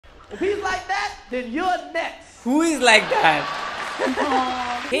If he's like that, then you're next. Who is like that?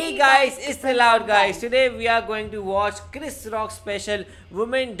 Hey guys, it's the Loud Guys. Today we are going to watch Chris Rock's special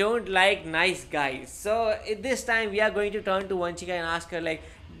Women Don't Like Nice Guys. So this time we are going to turn to Vanchika and ask her like,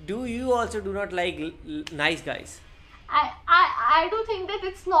 do you also do not like nice guys? I do think that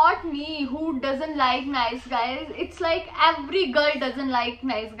it's not me who doesn't like nice guys. It's like every girl doesn't like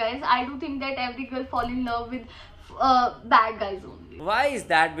nice guys. I do think that every girl fall in love with bad guys only. Why is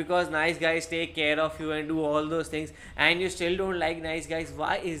that? Because nice guys take care of you and do all those things, and you still don't like nice guys.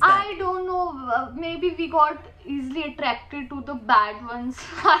 Why is that? I don't know. Maybe we got easily attracted to the bad ones.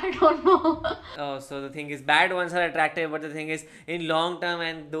 I don't know. Oh, so the thing is, bad ones are attractive, but the thing is, in long term,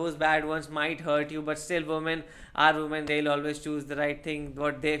 and those bad ones might hurt you. But still, women are women. They'll always choose the right thing,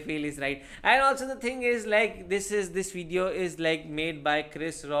 what they feel is right. And also the thing is, like, this video is like made by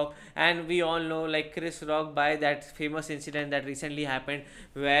Chris Rock, and we all know like Chris Rock by that famous incident that recently happened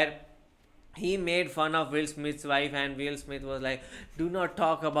where he made fun of Will Smith's wife, and Will Smith was like, do not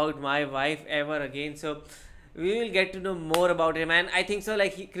talk about my wife ever again. So we will get to know more about him, and I think so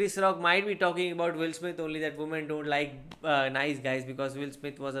like Chris Rock might be talking about Will Smith only, that women don't like nice guys because Will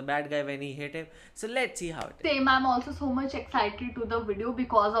Smith was a bad guy when he hit him. So let's see how it is. Same, I'm also so much excited to the video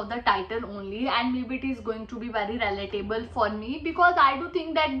because of the title only, and maybe it is going to be very relatable for me, because I do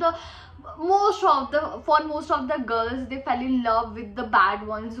think that most of the girls, they fell in love with the bad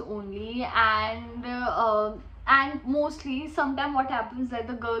ones only, and mostly sometimes what happens that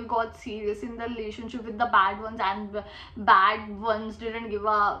the girl got serious in the relationship with the bad ones, and the bad ones didn't give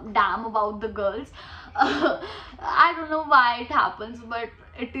a damn about the girls. I don't know why it happens, but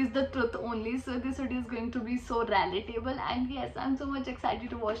it is the truth only. So this video is going to be so relatable, and yes, I'm so much excited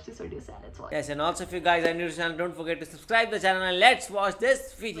to watch this video. So let's watch. Yes, and also if you guys are new to the channel, don't forget to subscribe to the channel, and let's watch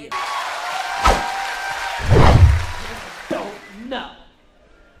this video.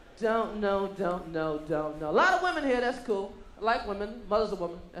 Don't know. A lot of women here, that's cool. I like women. Mother's a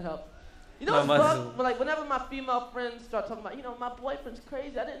woman, that helps. You know what's fucked? Like, whenever my female friends start talking about, you know, my boyfriend's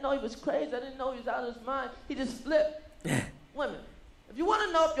crazy. I didn't know he was crazy. I didn't know he was out of his mind. He just flipped. Women, if you want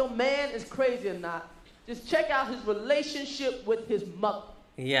to know if your man is crazy or not, just check out his relationship with his mother.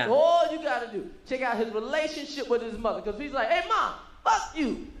 Yeah. That's all you got to do. Check out his relationship with his mother. Because he's like, hey, mom, fuck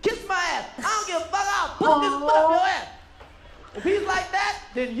you. Kiss my ass. I don't give a fuck. I'll put this foot up your ass. If he's like that,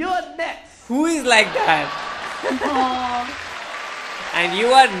 then you're next. Who is like that? And you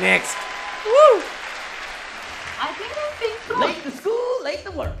are next. Woo! I think I'm being so Late to school, late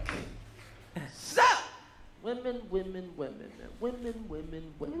to work. So, women. women. The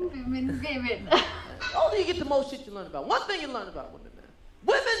older you get, the more shit you learn about. One thing you learn about women, man.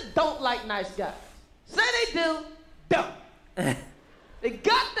 Women don't like nice guys. Say they do, don't. They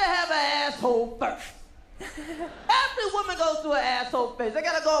got to have an asshole first. Every woman goes through an asshole phase. They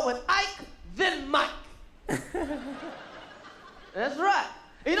gotta go with Ike, then Mike. That's right.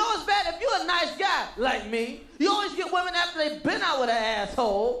 You know what's bad? If you're a nice guy like me, you always get women after they've been out with an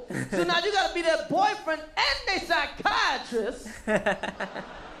asshole. So now you gotta be their boyfriend and their psychiatrist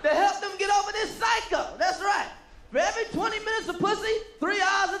to help them get over this psycho. That's right. For every 20 minutes of pussy, 3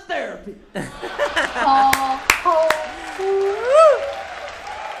 hours of therapy.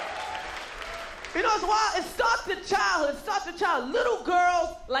 You know what's wild? It starts in childhood. Little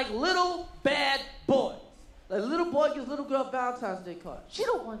girls like little bad boys. Like little boy gives little girl Valentine's Day card. She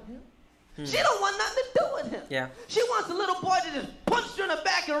don't want him. She don't want nothing to do with him. Yeah. She wants a little boy to just punch her in the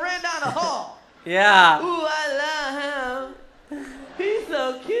back and ran down the hall. Yeah. Ooh, I love him. He's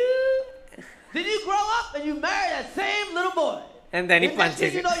so cute. Then you grow up and you marry that same little boy. And then he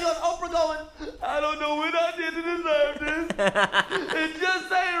punches you know you're on Oprah going, I don't know what I did to deserve this. It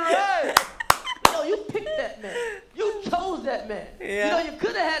just ain't right. No, you picked that man. You chose that man. Yeah. You know, you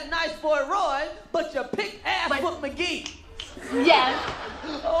could have had nice boy Roy, but you picked ass whoop McGee. Yes.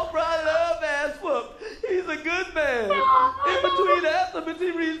 Oprah, I love ass whoop. He's a good man. In between ass,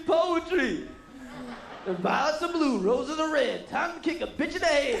 he reads poetry. The violets are blue, roses are red. Time to kick a bitch in the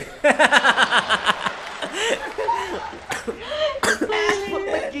head. Ass whoop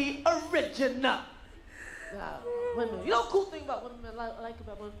McGee original. Women. You know, cool thing about women I like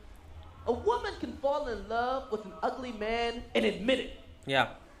about women? A woman can fall in love with an ugly man and admit it. Yeah.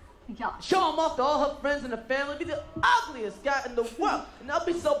 Yeah. Show him off to all her friends and the family. Be the ugliest guy in the world. And they'll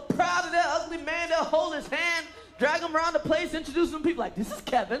be so proud of that ugly man. They'll hold his hand, drag him around the place, introduce him to people like, this is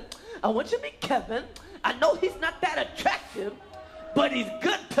Kevin. I want you to meet Kevin. I know he's not that attractive, but he's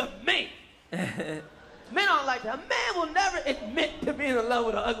good to me. Men aren't like that. A man will never admit to being in love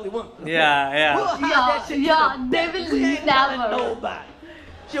with an ugly woman. Yeah. We'll hide that shit they will we ain't never. telling nobody.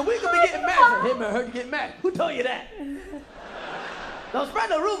 Shit, we could be getting married. Him and her to get married. Who told you that? Don't spread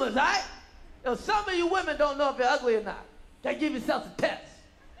no rumors, all right? Yo, some of you women don't know if you're ugly or not. They give yourselves a test.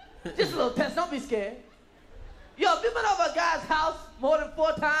 Just a little test, don't be scared. Yo, if you've been over a guy's house more than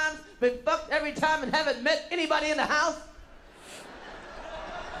 4 times, been fucked every time and haven't met anybody in the house,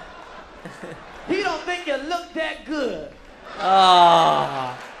 he don't think you look that good.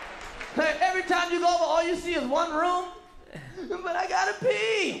 Oh. Every time you go over, all you see is one room. But I gotta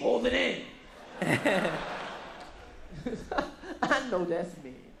pee. Hold it in. I know that's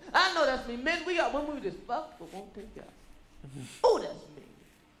me. I know that's me. Men, we got women we just fuck but won't take out. Oh, that's me.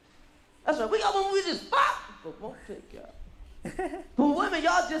 That's right. We got women we just fuck but won't take out. But women,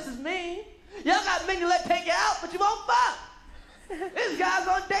 y'all just as mean. Y'all got men you let take you out, but you won't fuck. This guy's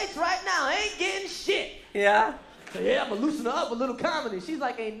on dates right now. Ain't getting shit. Yeah. So yeah, I'm gonna loosen her up with a little comedy. She's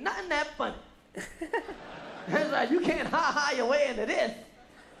like, ain't nothing that funny. That's right, you can't ha-ha your way into this.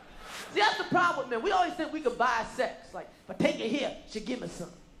 See, that's the problem with men. We always think we could buy sex. Like, if I take it here, she give me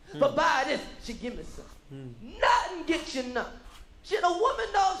some. But buy this, she give me some. Nothing gets you nothing. Shit, a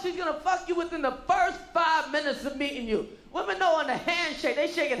woman knows she's gonna fuck you within the first 5 minutes of meeting you. Women know on the handshake, they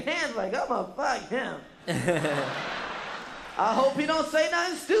shaking hands like, I'm gonna fuck him. I hope he don't say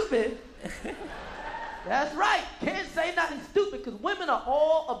nothing stupid. That's right. Can't say nothing stupid because women are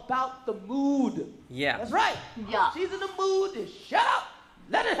all about the mood. Yeah. That's right. Yeah. She's in the mood, just shut up.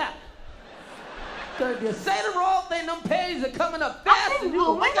 Let it happen. Because if you say the wrong thing, them panties are coming up fast. I think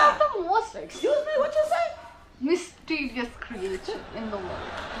women are the most Excuse me, what you say? mysterious creature in the world.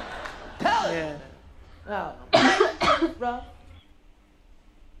 Tell it. Yeah. No. Rough.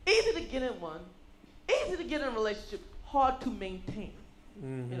 Easy to get in one. Easy to get in a relationship. Hard to maintain.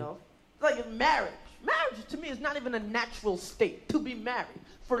 You know? It's like in marriage. Marriage to me is not even a natural state to be married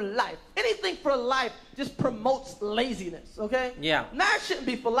for life. Anything for life just promotes laziness, okay? Yeah. Marriage shouldn't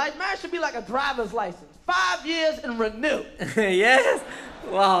be for life. Marriage should be like a driver's license. 5 years and renew. Yes.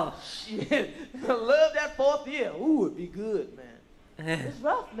 Wow. Shit. Love that 4th year. Ooh, it'd be good, man. It's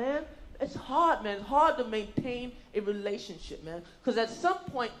rough, man. It's hard, man. It's hard to maintain a relationship, man. Because at some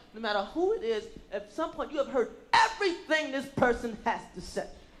point, no matter who it is, at some point you have heard everything this person has to say.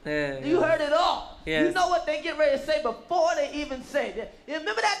 You heard it all. Yes. You know what they get ready to say before they even say it. You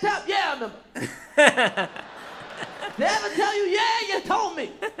remember that time? Yeah, I remember. They ever tell you, yeah, you told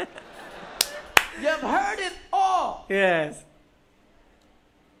me. You've heard it all. Yes.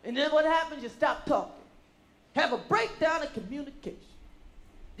 And then what happens? You stop talking. Have a breakdown in communication.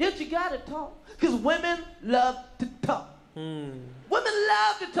 Yet you gotta talk. Because women love to talk. Women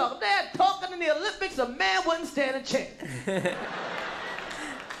love to talk. If they had talking in the Olympics, a man wouldn't stand a chance.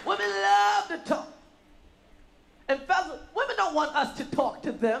 Women love to talk. And fellas, women don't want us to talk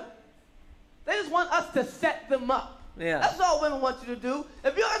to them. They just want us to set them up. Yeah. That's all women want you to do.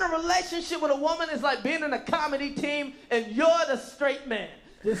 If you're in a relationship with a woman, it's like being in a comedy team and you're the straight man.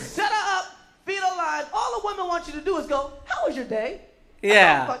 Just set her up, feed her lines. All the women want you to do is go, how was your day? Yeah.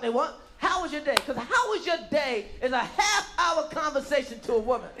 That's all the fuck they want. How was your day? Because how was your day is a half-hour conversation to a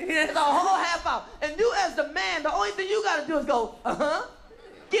woman. Yes. It's a whole half hour. And you as the man, the only thing you got to do is go, uh-huh.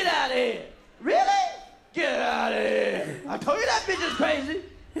 Get out of here. Really? Get out of here. I told you that bitch is crazy.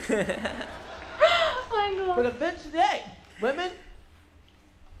 Oh my God. But eventually, hey, women,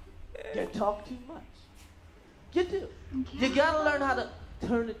 you talk too much. You do. You gotta learn how to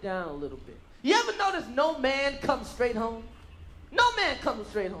turn it down a little bit. You ever notice no man comes straight home? No man comes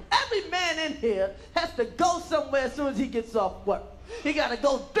straight home. Every man in here has to go somewhere as soon as he gets off work. He gotta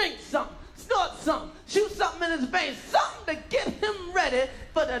go drink something, snort something, shoot something in his veins, something to get him ready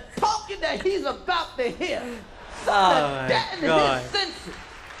for the talking that he's about to hear. Something to deaden his senses.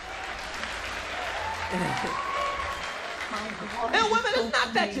 And women, it's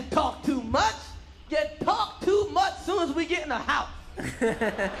not that you talk too much. You talk too much as soon as we get in the house.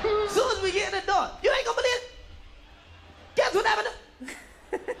 As soon as we get in the door. You ain't gonna believe it. Guess what happened?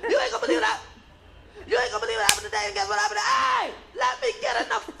 You ain't gonna believe that. You ain't gonna believe what happened today. And guess what happened? Hey, let me get in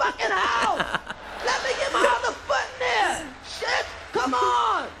the fucking house. Let me get my other foot in there. Shit, come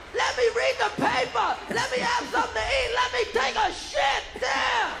on. Let me read the paper. Let me have something to eat. Let me take a shit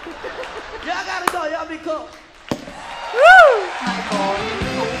there. Y'all gotta go. Y'all be cool.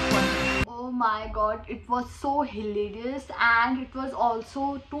 Oh my God, it was so hilarious and it was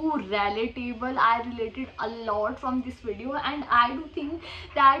also too relatable. I related a lot from this video, and I do think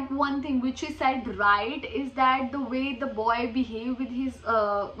that one thing which is said right is that the way the boy behaved with his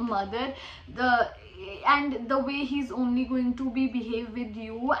mother, and the way he's only going to be behave with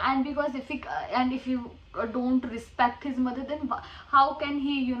you, and because if you don't respect his mother, then how can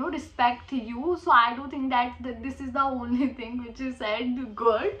he respect you? So I do think that this is the only thing which is said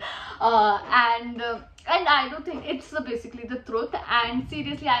good, and and I do think it's basically the truth, and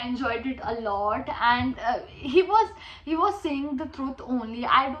seriously I enjoyed it a lot. And he was saying the truth only.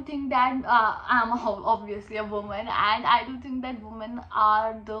 I do think that I'm obviously a woman, and I do think that women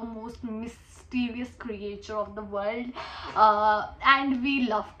are the most mysterious creature of the world. And we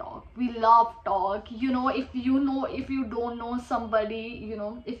love talk. If you don't know somebody,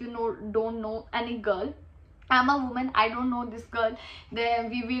 if you don't know any girl, I'm a woman, I don't know this girl, then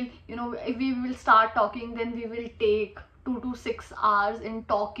we will, if we will start talking, then we will take 2 to 6 hours in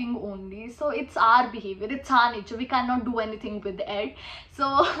talking only. So it's our behavior, it's our nature, we cannot do anything with it.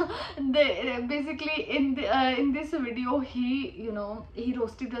 So basically in this video, he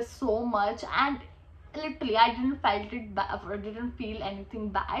roasted us so much, and literally I didn't felt it bad, or didn't feel anything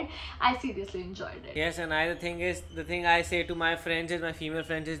bad. I seriously enjoyed it. Yes, and the thing I say to my friends, is my female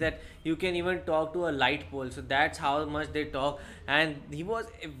friends, is that you can even talk to a light pole. So that's how much they talk. And he was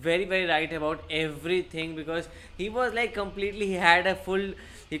very, very right about everything, because he was like completely, he had a full,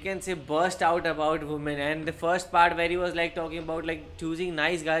 you can say, burst out about women. And the first part where he was like talking about like choosing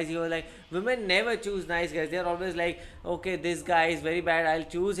nice guys, he was like, women never choose nice guys. They're always like, okay, this guy is very bad, I'll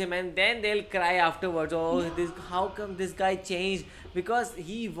choose him, and then they'll cry afterwards, oh, how come this guy changed, because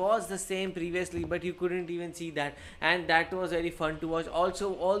he was the same previously, but you couldn't even see that. And that was very fun to watch.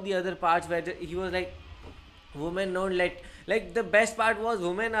 Also all the other parts where he was like, women don't let, like, the best part was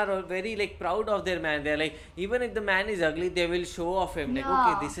women are very like proud of their man. They're like, even if the man is ugly, they will show off him, like,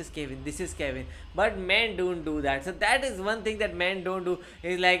 okay, this is Kevin. But men don't do that. So that is one thing that men don't do,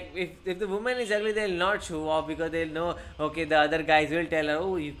 is like, if the woman is ugly, they'll not show off, because they'll know, okay, the other guys will tell her,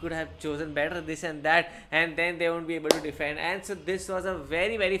 oh, you could have chosen better, this and that, and then they won't be able to defend. And so this was a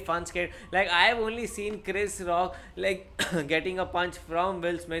very, very fun skit. Like, I have only seen Chris Rock like getting a punch from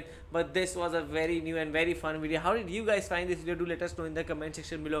Will Smith, but this was a very new and very fun video. How did you guys find this video? Do let us know in the comment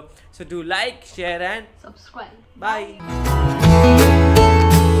section below. So do like, share, and Subscribe. bye.